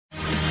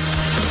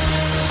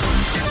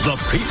The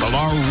people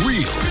are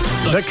real.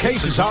 The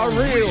cases are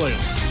real.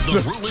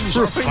 The rulings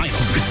are final.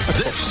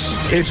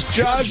 This It's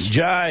Judge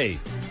Jay.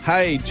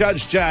 Hey,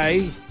 Judge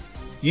Jay,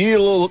 you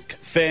look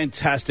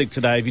fantastic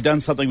today. Have you done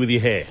something with your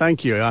hair?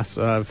 Thank you.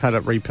 I've had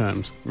it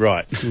repermed.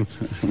 Right.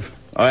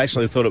 I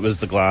actually thought it was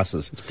the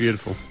glasses. It's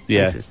beautiful.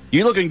 Yeah. Thank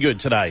You're looking good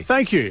today.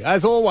 Thank you.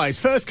 As always,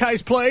 first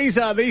case, please.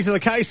 These are the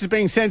cases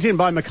being sent in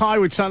by Mackay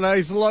with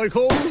Sunday's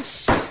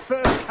Locals.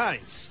 First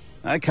case.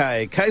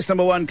 Okay, case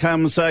number one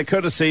comes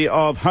courtesy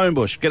of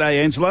Homebush.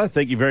 G'day, Angela.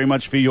 Thank you very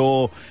much for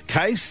your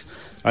case.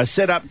 I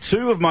set up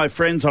two of my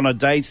friends on a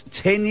date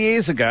 10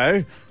 years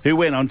ago who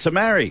went on to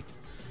marry.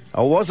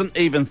 I wasn't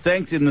even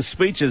thanked in the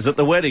speeches at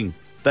the wedding.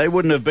 They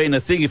wouldn't have been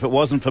a thing if it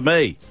wasn't for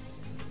me.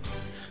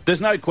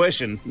 There's no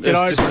question.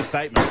 It's just a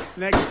statement.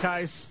 Next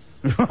case.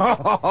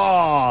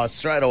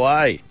 Straight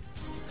away.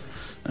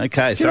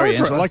 Okay, sorry,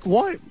 Angela. Like,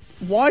 why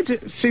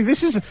see,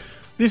 this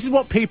is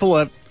what people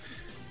are...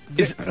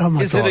 Is oh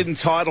my it God.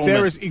 entitlement?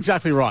 There is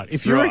exactly right.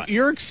 If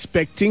you're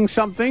expecting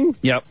something,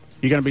 Yep.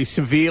 you're going to be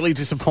severely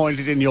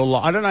disappointed in your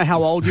life. I don't know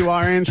how old you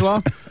are,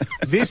 Angela.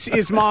 This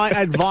is my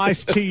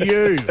advice to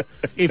you.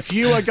 If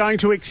you are going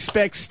to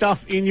expect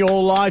stuff in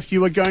your life,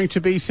 you are going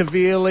to be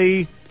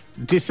severely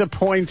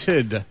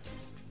disappointed.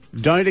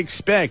 Don't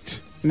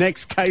expect.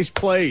 Next case,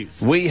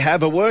 please. We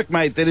have a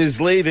workmate that is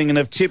leaving and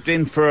have chipped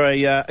in for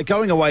a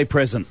going-away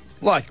present,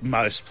 like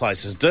most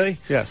places do.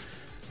 Yes.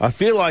 I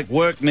feel like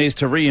work needs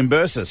to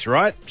reimburse us,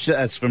 right?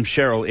 That's from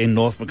Cheryl in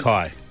North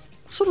Mackay.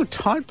 Sort of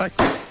tied back.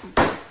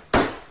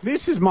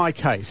 This is my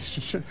case.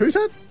 Who's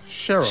that?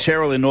 Cheryl.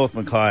 Cheryl in North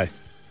Mackay.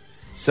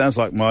 Sounds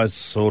like my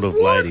sort of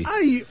lady.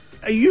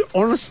 Are you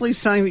honestly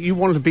saying that you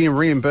wanted to be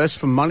reimbursed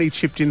for money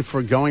chipped in for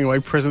a going-away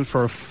present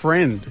for a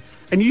friend?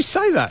 And you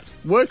say that,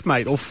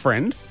 workmate or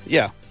friend?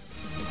 Yeah.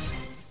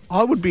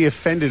 I would be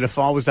offended if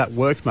I was that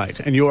workmate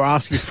and you were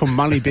asking for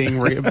money being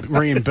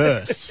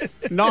reimbursed.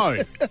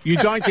 No, you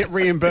don't get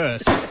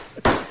reimbursed.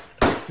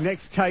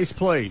 Next case,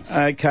 please.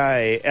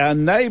 Okay, our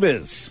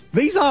neighbours.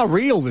 These are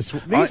real.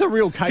 These are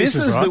real cases.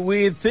 This is right? the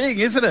weird thing,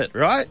 isn't it?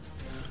 Right?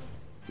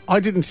 I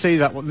didn't see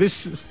that one.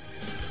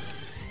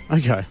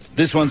 Okay.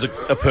 This one's a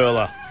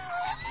perler.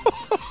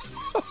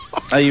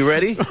 Are you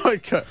ready?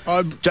 Okay.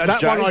 That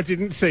Jay? one I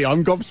didn't see.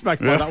 I'm gobsmacked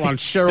by that one.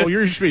 Cheryl,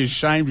 you should be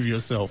ashamed of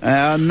yourself.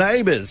 Our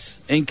neighbours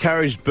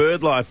encouraged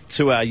bird life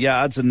to our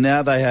yards, and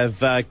now they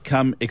have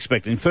come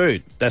expecting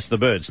food. That's the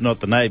birds, not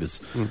the neighbours.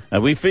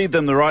 We feed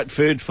them the right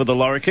food for the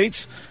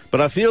lorikeets,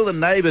 but I feel the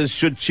neighbours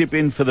should chip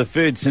in for the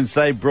food since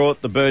they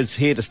brought the birds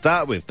here to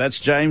start with. That's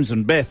James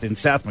and Beth in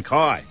South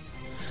Mackay.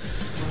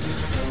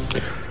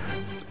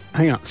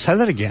 Hang on. Say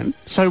that again.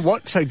 So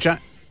what?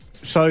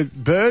 So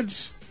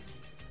birds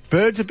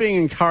are being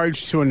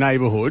encouraged to a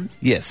neighbourhood.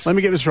 Yes. Let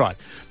me get this right.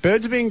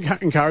 Birds are being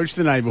encouraged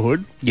to the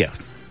neighbourhood Yeah.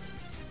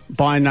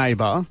 by a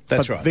neighbour.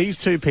 That's but right. These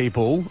two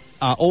people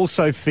are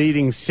also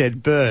feeding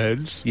said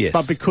birds. Yes.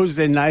 But because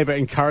their neighbour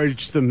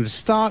encouraged them to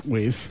start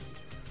with,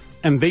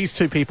 and these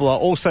two people are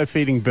also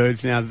feeding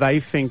birds now, they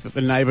think that the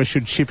neighbour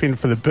should chip in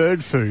for the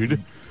bird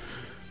food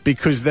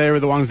because they're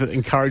the ones that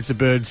encourage the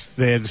birds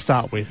there to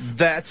start with.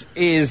 That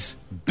is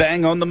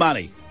bang on the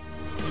money.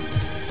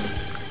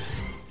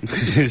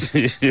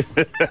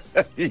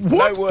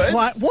 No words.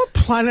 What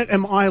planet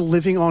am I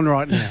living on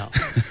right now?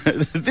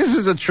 This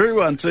is a true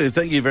one too.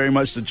 Thank you very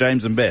much to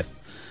James and Beth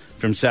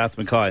from South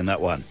Mackay in that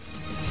one.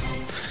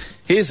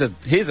 Here's a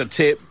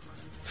tip.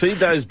 Feed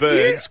those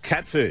birds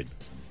cat food.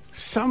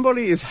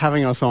 Somebody is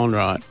having us on,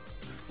 right?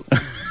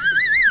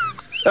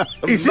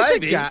 Is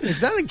Maybe.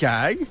 that a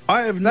gag?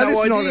 I have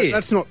no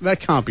idea. That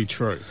can't be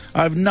true.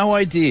 I have no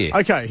idea.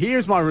 Okay,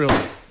 here's my real...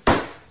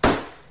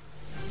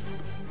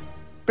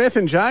 Beth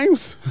and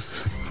James,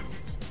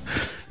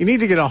 you need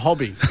to get a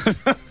hobby.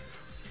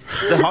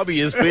 The hobby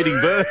is feeding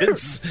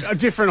birds. A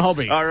different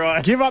hobby. All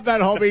right. Give up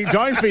that hobby.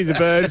 Don't feed the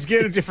birds.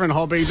 Get a different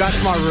hobby.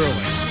 That's my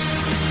ruling.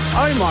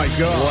 Oh, my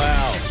God.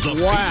 Wow. The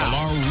people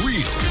are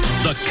real.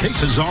 The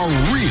cases are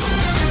real.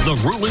 The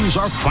rulings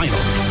are final.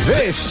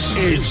 This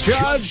is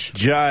Judge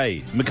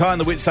Jay. Mackay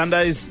and the Wit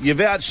Sundays,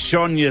 you've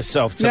outshone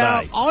yourself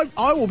today. Now,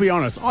 I will be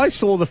honest. I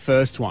saw the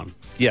first one.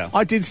 Yeah.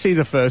 I did see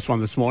the first one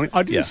this morning.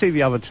 I didn't see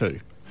the other two.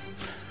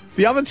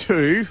 The other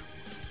two,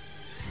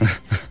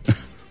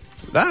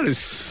 that is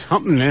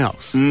something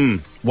else.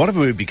 What have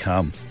we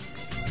become?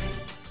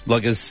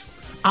 Like as...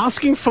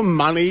 Asking for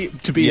money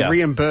to be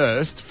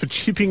reimbursed for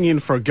chipping in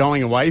for a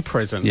going-away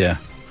present. Yeah.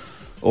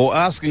 Or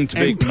asking to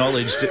be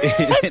acknowledged.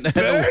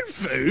 Bird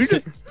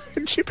food?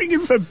 Chipping in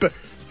for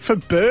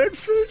bird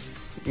food?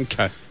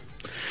 Okay.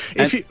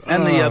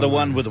 And the other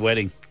one with the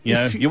wedding.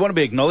 You want to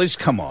be acknowledged?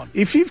 Come on.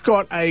 If you've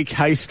got a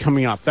case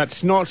coming up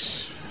that's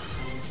not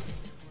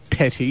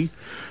petty,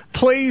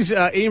 please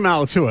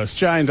email to us,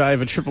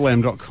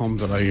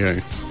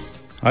 jandave@triplem.com.au.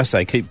 I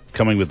say keep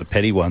coming with the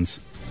petty ones.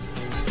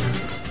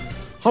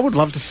 I would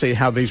love to see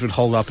how these would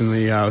hold up in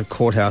the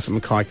courthouse at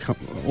Mackay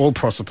or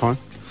Proserpine.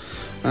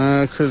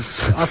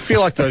 Because I feel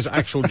like those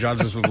actual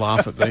judges would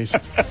laugh at these.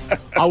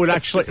 I would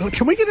actually...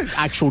 Can we get an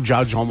actual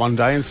judge on one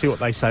day and see what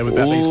they say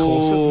about these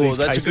courses?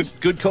 That's cases? a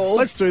good call.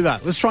 Let's do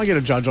that. Let's try and get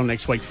a judge on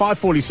next week.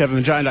 5:47,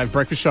 the Jay and Dave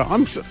Breakfast Show.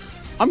 I'm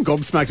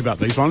gobsmacked about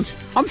these ones.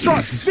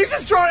 This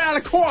is thrown out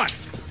of court.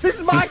 This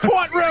is my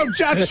courtroom,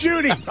 Judge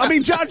Judy.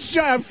 Judge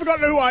Jay. I've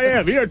forgotten who I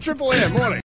am. Here at Triple M. Morning.